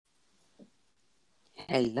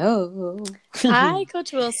Hello. Hi,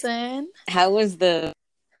 Coach Wilson. How was the?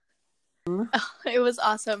 Oh, it was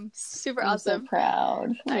awesome. Super I'm so awesome.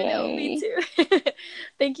 proud. I know, me Yay. too.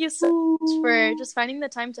 Thank you so much for Ooh. just finding the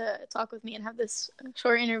time to talk with me and have this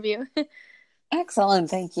short interview. Excellent.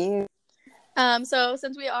 Thank you. So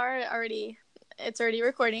since it's already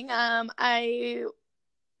recording,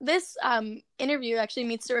 this interview actually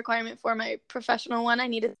meets the requirement for my professional one. I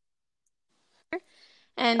needed,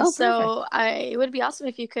 and Oh, perfect. so it would be awesome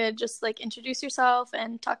if you could just introduce yourself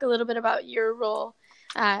and talk a little bit about your role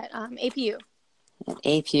at APU. At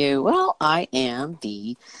APU, well, I am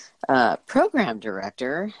the program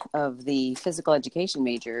director of the physical education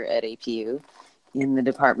major at APU in the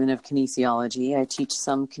Department of Kinesiology. I teach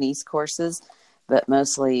some kines courses, but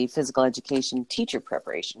mostly physical education teacher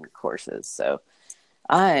preparation courses. So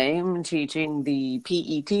I'm teaching the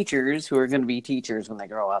PE teachers who are going to be teachers when they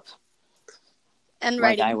grow up. And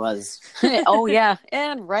Like writing. I was. Oh, yeah.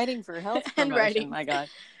 And writing for health And promotion. writing. My God.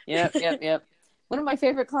 Yep. One of my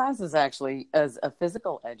favorite classes, actually, as a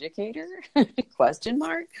physical educator, question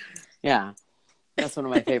mark. Yeah, that's one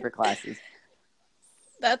of my favorite classes.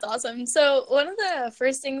 That's awesome. So one of the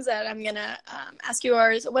first things that I'm going to ask you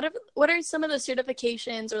is what are some of the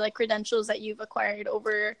certifications or credentials that you've acquired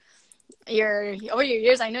over your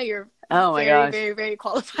years? I know you're very, very, very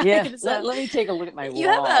qualified. Yeah, So let me take a look at my wall. You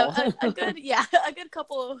have a good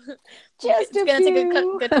couple. Just it's going to take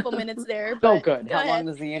a good couple minutes there. But good. How ahead. long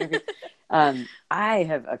is the interview? I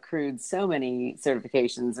have accrued so many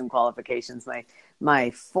certifications and qualifications.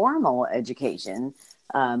 My formal education,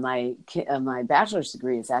 my bachelor's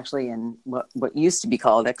degree is actually in what used to be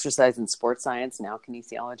called exercise and sports science, now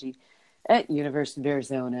kinesiology, at University of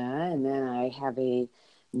Arizona, and then I have a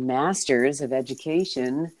master's of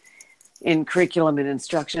education in curriculum and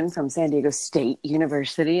instruction from San Diego State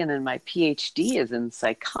University, and then my PhD is in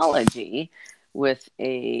psychology with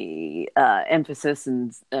a emphasis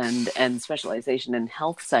and specialization in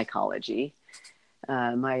health psychology.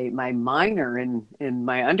 My minor in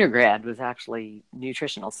my undergrad was actually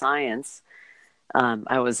nutritional science.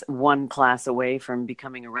 I was one class away from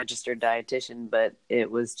becoming a registered dietitian, but it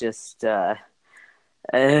was just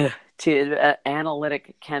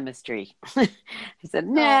analytic chemistry. I said,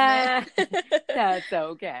 nah, that's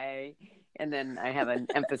okay. And then I have an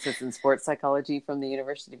emphasis in sports psychology from the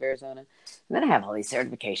University of Arizona. And then I have all these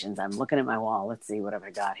certifications. I'm looking at my wall. Let's see, what have I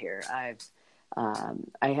got here? I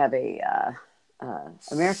have a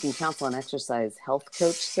American Council on Exercise Health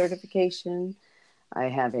Coach certification. I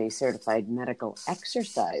have a certified medical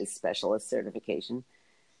exercise specialist certification.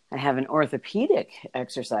 I have an orthopedic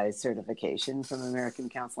exercise certification from American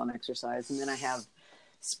Council on Exercise. And then I have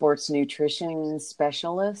sports nutrition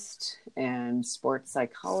specialist and sports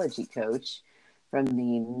psychology coach from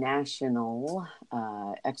the National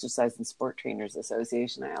Exercise and Sport Trainers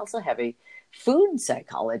Association. I also have a food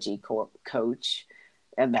psychology coach,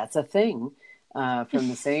 and that's a thing, from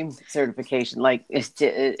the same certification. Like it's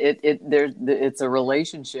a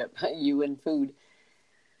relationship, you and food.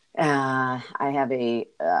 I have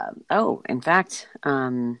in fact,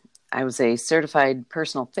 I was a certified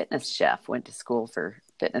personal fitness chef, went to school for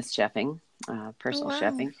fitness chefing, personal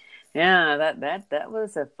chefing. Yeah, that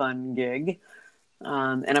was a fun gig.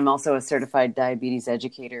 And I'm also a certified diabetes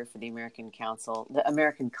educator for the American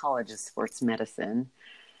College of Sports Medicine.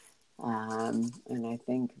 And I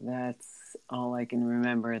think that's all I can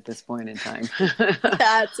remember at this point in time.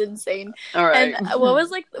 That's insane. All right. And what was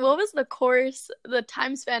the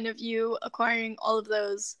time span of you acquiring all of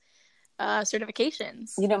those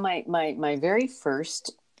certifications? You know, my very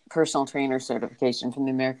first personal trainer certification from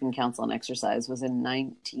the American Council on Exercise was in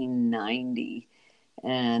 1990.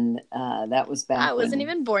 And that was back I wasn't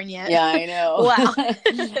even born yet. Yeah, I know. Wow.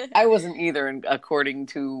 I wasn't either, according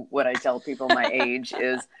to what I tell people my age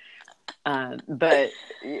is. But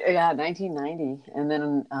yeah, 1990, and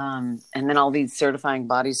then all these certifying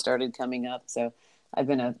bodies started coming up. So I've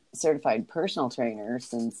been a certified personal trainer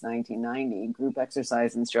since 1990, group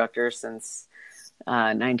exercise instructor since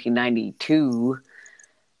 1992,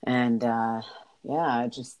 and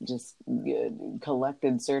just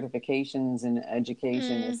collected certifications in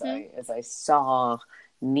education as I saw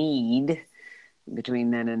need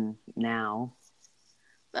between then and now.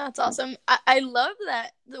 That's awesome. I love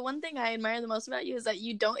that. The one thing I admire the most about you is that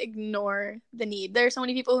you don't ignore the need. There are so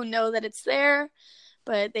many people who know that it's there,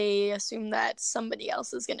 but they assume that somebody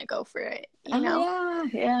else is going to go for it, you know?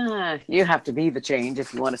 Yeah. You have to be the change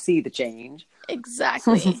if you want to see the change.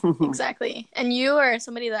 Exactly. And you are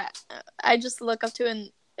somebody that I just look up to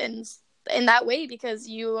in in that way because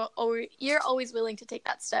you're always willing to take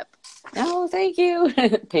that step. Oh, thank you.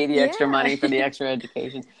 Pay the extra money for the extra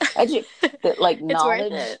education. Like It's worth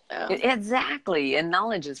knowledge. it. Exactly. And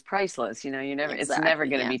knowledge is priceless. It's never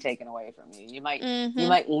going to be taken away from you. You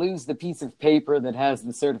might lose the piece of paper that has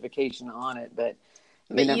the certification on it, but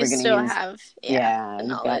you're never you going to still use. have the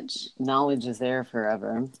knowledge. Knowledge is there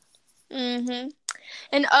forever. And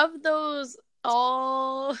of those,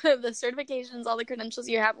 all the certifications, all the credentials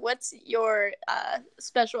you have, what's your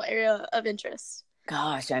special area of interest?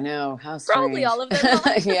 Gosh, I know. How strange. Probably all of them.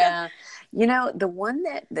 Yeah. The one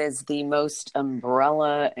that is the most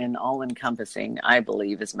umbrella and all-encompassing, I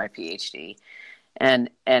believe, is my PhD. And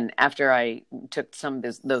after I took some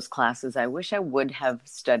of those classes, I wish I would have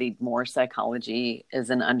studied more psychology as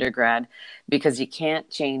an undergrad, because you can't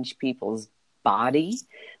change people's body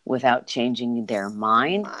without changing their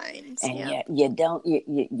mind. And yet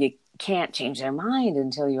you can't change their mind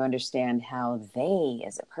until you understand how they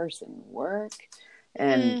as a person work.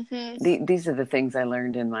 And these are the things I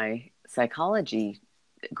learned in my psychology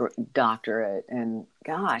doctorate. And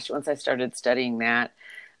gosh, once I started studying that,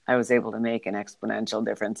 I was able to make an exponential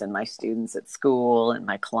difference in my students at school and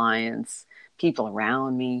my clients, people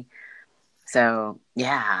around me. So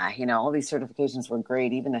yeah, all these certifications were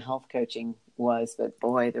great. Even the health coaching was, but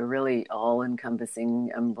boy, the really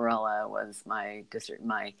all-encompassing umbrella was my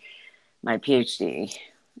PhD.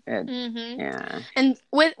 Yeah. And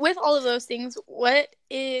with all of those things, what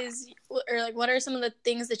are some of the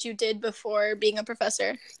things that you did before being a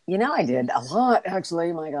professor? I did a lot,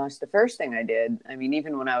 actually. My gosh, the first thing I did,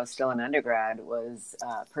 even when I was still an undergrad, was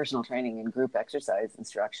personal training and group exercise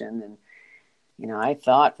instruction. And I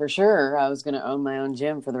thought for sure I was going to own my own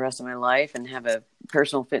gym for the rest of my life and have a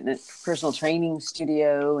personal training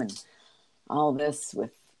studio and all this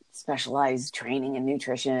with specialized training and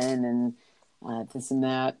nutrition and this and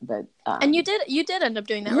that. But and you did end up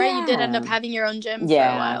doing that, right? You did end up having your own gym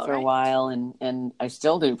for a while, and I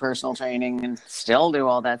still do personal training and still do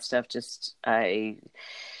all that stuff. Just I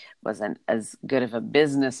wasn't as good of a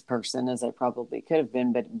business person as I probably could have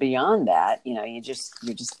been, but beyond that, I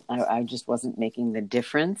just wasn't making the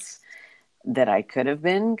difference that I could have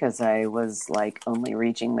been, because I was like only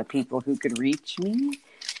reaching the people who could reach me.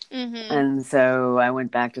 And so I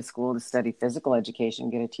went back to school to study physical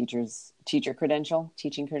education, get a teaching credential,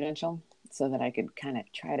 so that I could kind of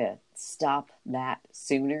try to stop that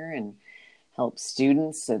sooner and help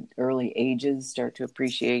students at early ages start to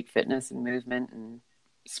appreciate fitness and movement and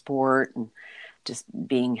sport and just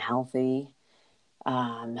being healthy.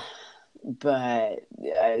 So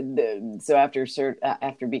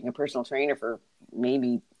after being a personal trainer for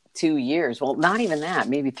maybe 2 years, well, not even that,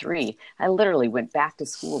 maybe 3, I literally went back to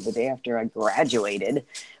school the day after I graduated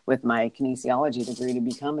with my kinesiology degree to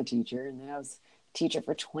become a teacher. And then I was a teacher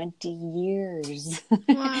for 20 years.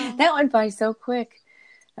 Wow. That went by so quick.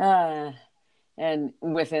 And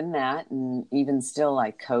within that, and even still,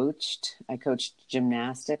 I coached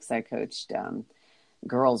gymnastics. I coached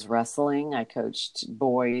girls wrestling. I coached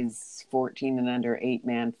boys 14 and under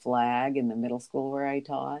 8-man flag in the middle school where I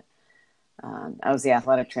taught. I was the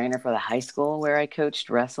athletic trainer for the high school where I coached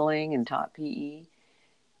wrestling and taught PE.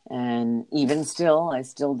 And even still, I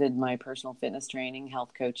still did my personal fitness training,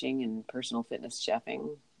 health coaching, and personal fitness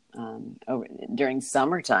chefing during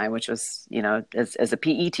summertime, which was, as a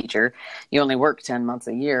PE teacher, you only work 10 months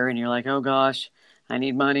a year and you're like, oh gosh, I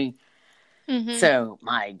need money. So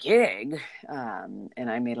my gig, and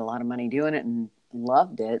I made a lot of money doing it and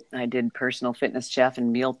loved it. I did personal fitness chef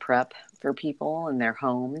and meal prep for people in their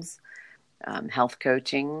homes. Health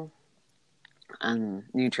coaching,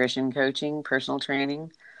 nutrition coaching, personal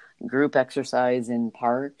training, group exercise in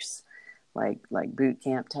parks, like boot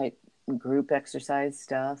camp type group exercise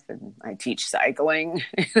stuff. And I teach cycling.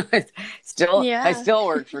 I still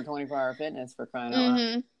work for 24-hour fitness, for crying out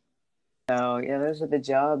loud. So yeah, those are the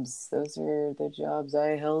jobs. Those are the jobs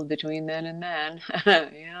I held between then and then.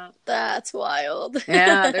 Yeah. That's wild.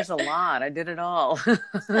 Yeah, there's a lot. I did it all.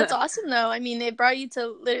 That's awesome, though. It brought you to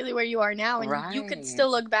literally where you are now, and you could still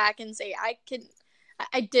look back and say,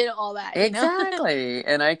 I did all that. Exactly.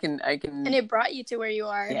 And I can. And it brought you to where you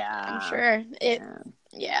are. Yeah. I'm sure.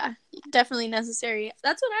 Yeah, definitely necessary.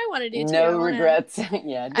 That's what I want to do too. No regrets.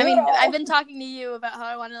 Yeah. I've been talking to you about how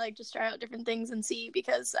I want to just try out different things and see,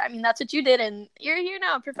 because that's what you did, and you're here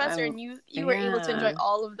now, a professor, and you were able to enjoy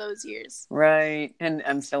all of those years. Right. And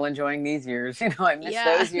I'm still enjoying these years. I miss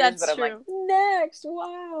those years, but I'm like, next,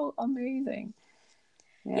 wow, amazing.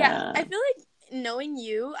 Yeah. I feel like, knowing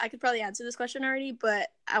you, I could probably answer this question already, but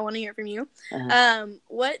I want to hear from you.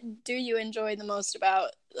 What do you enjoy the most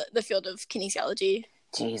about the field of kinesiology?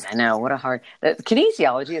 Geez, I know what a hard.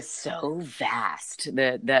 Kinesiology is so vast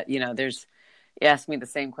that there's. You ask me the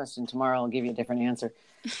same question tomorrow, I'll give you a different answer.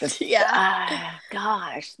 Yeah.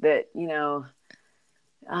 Gosh, that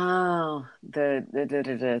oh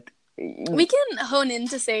the We can hone in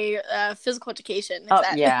to say physical education oh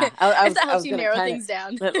yeah, if that I helps was you gonna narrow kind things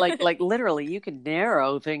down. of like literally you could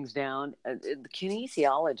narrow things down.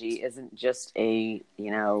 Kinesiology isn't just a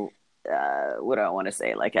what do I want to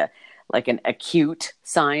say, like an acute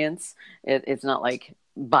science. It's not like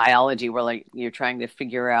biology where like you're trying to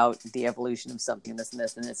figure out the evolution of something, this and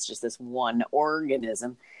this, and it's just this one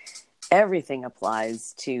organism. Everything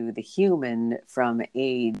applies to the human from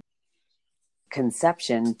age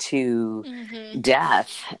conception to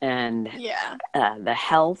death, and Yeah. the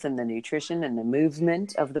health and the nutrition and the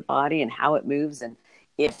movement of the body and how it moves and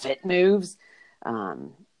if it moves,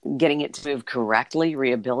 um, getting it to move correctly,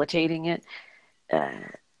 rehabilitating it,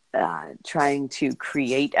 trying to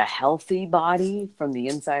create a healthy body from the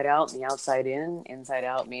inside out and the outside in. Inside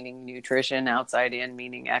out meaning nutrition, outside in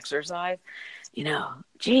meaning exercise.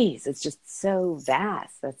 Geez, it's just so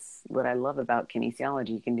vast. That's what I love about kinesiology.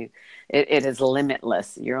 You can do it is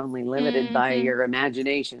limitless. You're only limited by your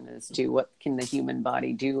imagination as to what can the human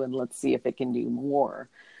body do, and let's see if it can do more.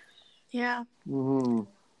 Yeah. Mm-hmm.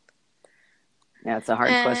 Yeah, it's a hard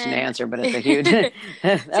question to answer, but it's a huge.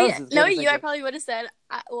 I probably would have said,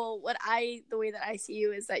 the way that I see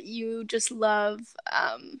you is that you just love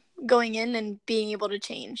going in and being able to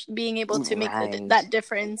change, being able to make that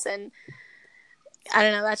difference. And I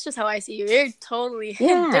don't know, that's just how I see you. You're totally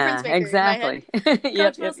difference maker exactly. in my head.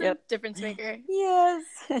 Coach Wilson, Yep. difference maker. Yes.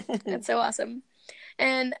 That's so awesome.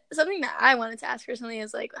 And something that I wanted to ask personally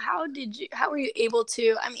is like, how were you able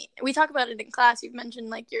to, I mean, we talk about it in class, you've mentioned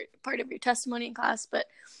like your part of your testimony in class, but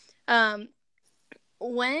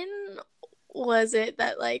when was it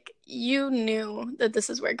that like you knew that this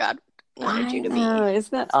is where God wanted you to be?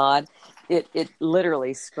 Isn't that odd? It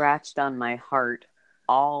literally scratched on my heart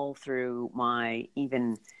all through my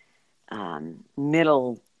even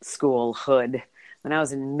middle school hood. When I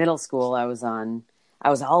was in middle school, I was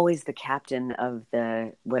always the captain of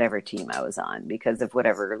the whatever team I was on because of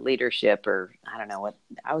whatever leadership or I don't know what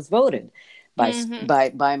I was voted by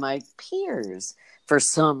my peers for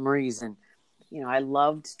some reason. I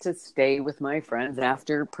loved to stay with my friends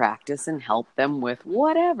after practice and help them with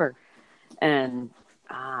whatever. And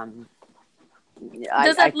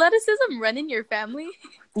does athleticism run in your family?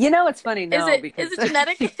 It's funny. No, is because it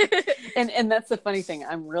genetic? and that's the funny thing.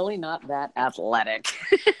 I'm really not that athletic,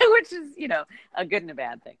 which is a good and a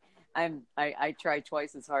bad thing. I try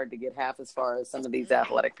twice as hard to get half as far as some of these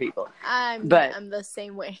athletic people. I'm the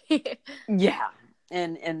same way. Yeah.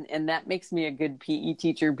 And that makes me a good PE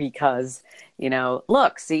teacher because,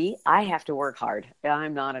 look, see, I have to work hard.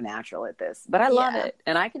 I'm not a natural at this, but I love it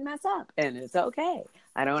and I can mess up and it's okay.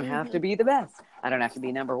 I don't have to be the best. I don't have to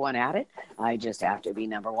be number one at it. I just have to be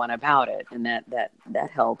number one about it. And that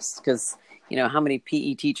helps because, how many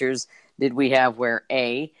PE teachers did we have where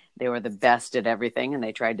A, they were the best at everything and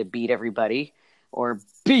they tried to beat everybody, or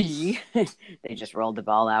B, they just rolled the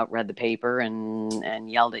ball out, read the paper,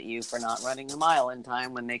 and yelled at you for not running a mile in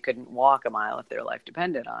time when they couldn't walk a mile if their life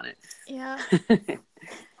depended on it. Yeah.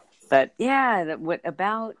 But yeah, what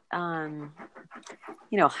about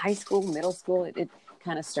high school, middle school? It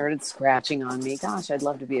kind of started scratching on me. Gosh, I'd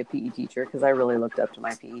love to be a PE teacher because I really looked up to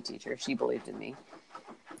my PE teacher. She believed in me.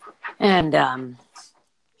 And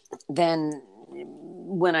then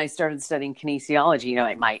when I started studying kinesiology,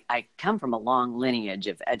 I come from a long lineage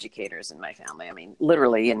of educators in my family. I mean,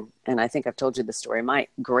 literally, and I think I've told you the story. My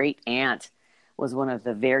great aunt was one of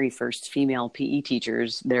the very first female PE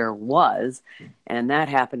teachers there was, and that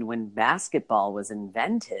happened when basketball was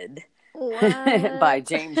invented. By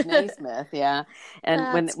James Naismith, yeah.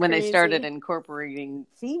 And when they started incorporating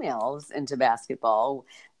females into basketball,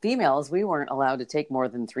 we weren't allowed to take more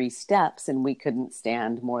than 3 steps, and we couldn't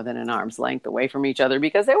stand more than an arm's length away from each other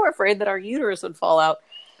because they were afraid that our uterus would fall out.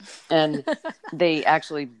 And they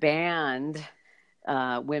actually banned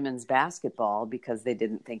women's basketball because they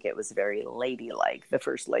didn't think it was very ladylike. The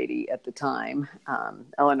first lady at the time,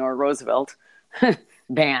 Eleanor Roosevelt,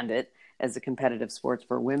 banned it as a competitive sports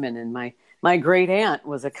for women. And my great aunt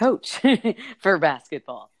was a coach for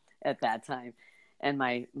basketball at that time. And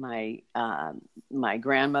my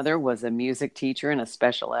grandmother was a music teacher and a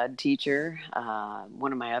special ed teacher.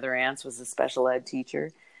 One of my other aunts was a special ed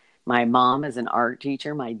teacher. My mom is an art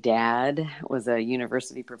teacher. My dad was a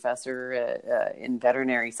university professor in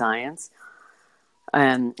veterinary science.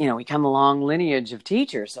 And, we come a long lineage of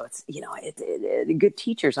teachers. So it's, good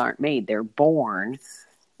teachers aren't made, they're born.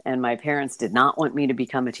 And my parents did not want me to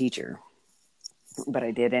become a teacher. but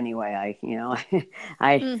I did anyway. I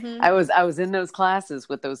Mm-hmm. I was in those classes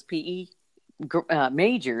with those PE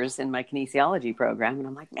majors in my kinesiology program, and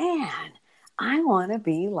I'm like, man, I want to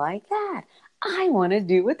be like that. I want to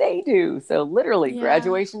do what they do. So literally, Yeah.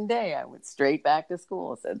 graduation day, I went straight back to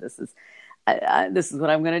school. Said, this is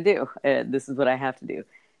what I'm going to do. This is what I have to do.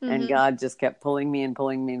 And Mm-hmm. God just kept pulling me and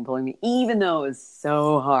pulling me and pulling me, even though it was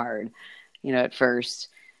so hard, at first.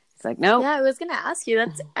 It's like, nope. Yeah, I was gonna ask you.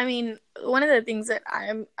 I mean, one of the things that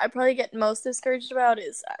I probably get most discouraged about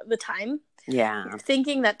is the time. Yeah.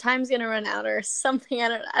 Thinking that time's gonna run out or something. I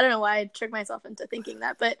don't know why I tricked myself into thinking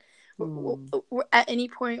that. But at any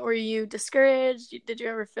point were you discouraged? Did you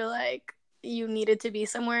ever feel like you needed to be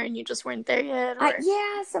somewhere and you just weren't there yet? Or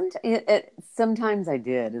Yeah, sometimes I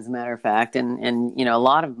did, as a matter of fact. And a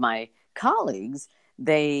lot of my colleagues,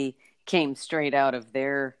 they came straight out of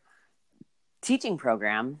their teaching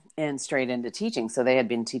program and straight into teaching. So they had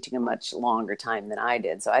been teaching a much longer time than I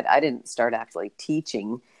did. So I didn't start actually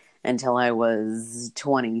teaching until I was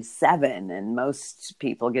 27. And most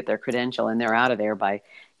people get their credential and they're out of there by,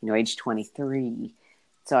 age 23.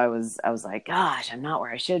 So I was like, gosh, I'm not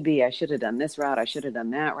where I should be. I should have done this route. I should have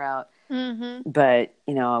done that route. mm-hmm. But,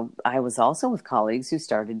 I was also with colleagues who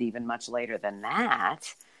started even much later than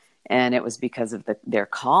that. And it was because of their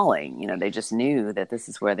calling. They just knew that this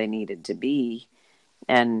is where they needed to be.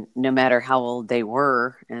 And no matter how old they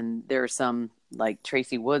were, and there are some like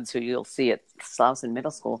Tracy Woods, who you'll see at Slauson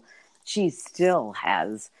Middle School, she still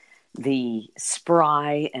has the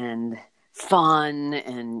spry and fun,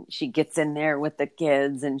 and she gets in there with the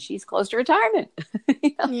kids, and she's close to retirement.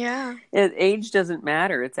 Yeah. Age doesn't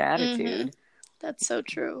matter. It's attitude. Mm-hmm. That's so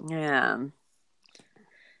true. Yeah.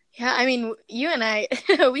 Yeah, I mean, you and I,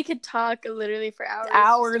 we could talk literally for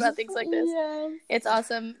hours about things like this. Yes. It's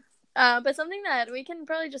awesome. But something that we can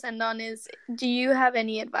probably just end on is, do you have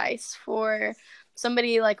any advice for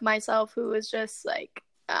somebody like myself who is just like,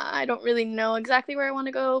 I don't really know exactly where I want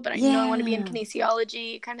to go, but I know I want to be in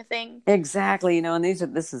kinesiology kind of thing? Exactly. And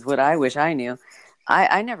this is what I wish I knew.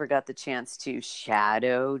 I never got the chance to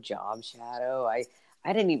job shadow.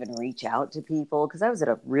 I didn't even reach out to people because I was at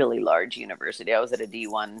a really large university. I was at a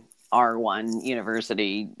D1, R1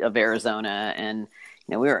 University of Arizona, and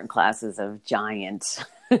we were in classes of giants.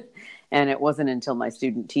 And it wasn't until my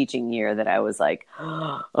student teaching year that I was like,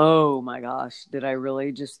 oh my gosh, did I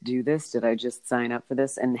really just do this? Did I just sign up for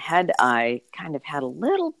this? And had I kind of had a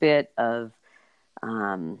little bit of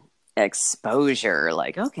exposure,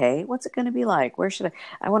 like, okay, what's it going to be like? Where should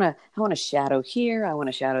I want to shadow here. I want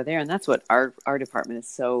to shadow there. And that's what our department is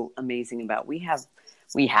so amazing about. We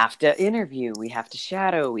have to interview, we have to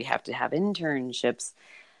shadow, we have to have internships,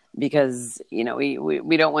 because,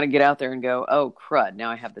 we don't want to get out there and go, oh crud,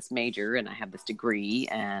 now I have this major and I have this degree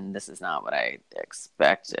and this is not what I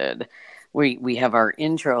expected. We have our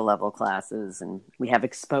intro level classes and we have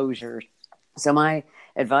exposure. So my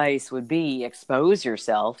advice would be expose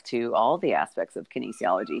yourself to all the aspects of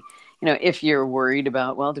kinesiology. If you're worried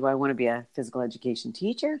about, well, do I want to be a physical education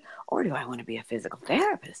teacher, or do I want to be a physical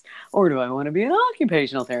therapist, or do I want to be an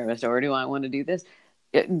occupational therapist, or do I want to do this?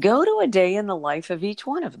 Go to a day in the life of each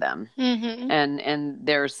one of them. Mm-hmm. And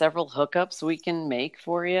there are several hookups we can make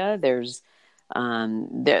for you. There's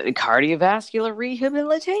the cardiovascular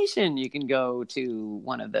rehabilitation. You can go to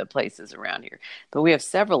one of the places around here, but we have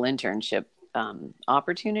several internship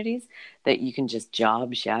opportunities that you can just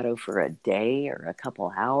job shadow for a day or a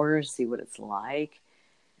couple hours, see what it's like.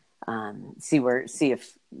 See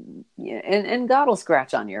if, and God will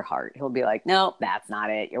scratch on your heart. He'll be like, no, that's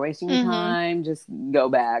not it. You're wasting your time. Just go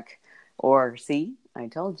back. Or see, I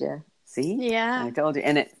told you. See, yeah, I told you.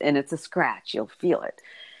 And it's a scratch. You'll feel it.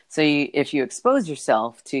 So if you expose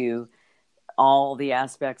yourself to all the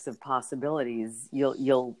aspects of possibilities,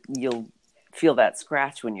 you'll feel that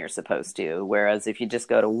scratch when you're supposed to. Whereas if you just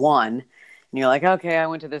go to one and you're like, okay, I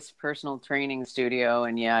went to this personal training studio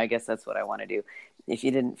and yeah, I guess that's what I want to do. If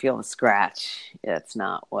you didn't feel a scratch, it's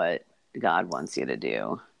not what God wants you to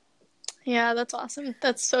do. Yeah, that's awesome.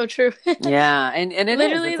 That's so true. Yeah, and it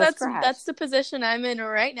literally is. That's the position I'm in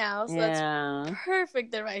right now. So yeah. That's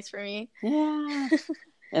perfect advice for me. Yeah.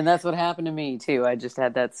 And that's what happened to me too. I just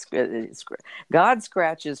had that God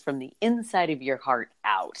scratches from the inside of your heart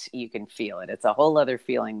out. You can feel it. It's a whole other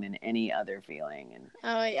feeling than any other feeling. And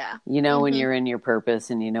oh yeah. When you're in your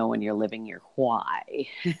purpose, and when you're living your why.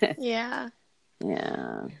 Yeah.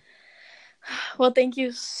 Yeah. Well, thank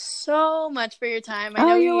you so much for your time. I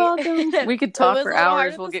know you're welcome. We could talk for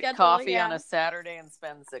hours. We'll get coffee on a Saturday and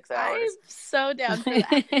spend 6 hours. I'm so down for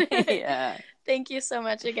that. Yeah. Thank you so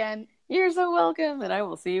much again. You're so welcome, and I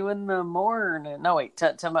will see you in the morning. No, wait,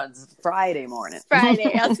 tomorrow's Friday morning.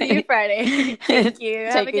 Friday. I'll see you Friday. Thank you.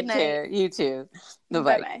 Have a good night. Care. You too.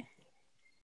 Bye-bye. Bye-bye.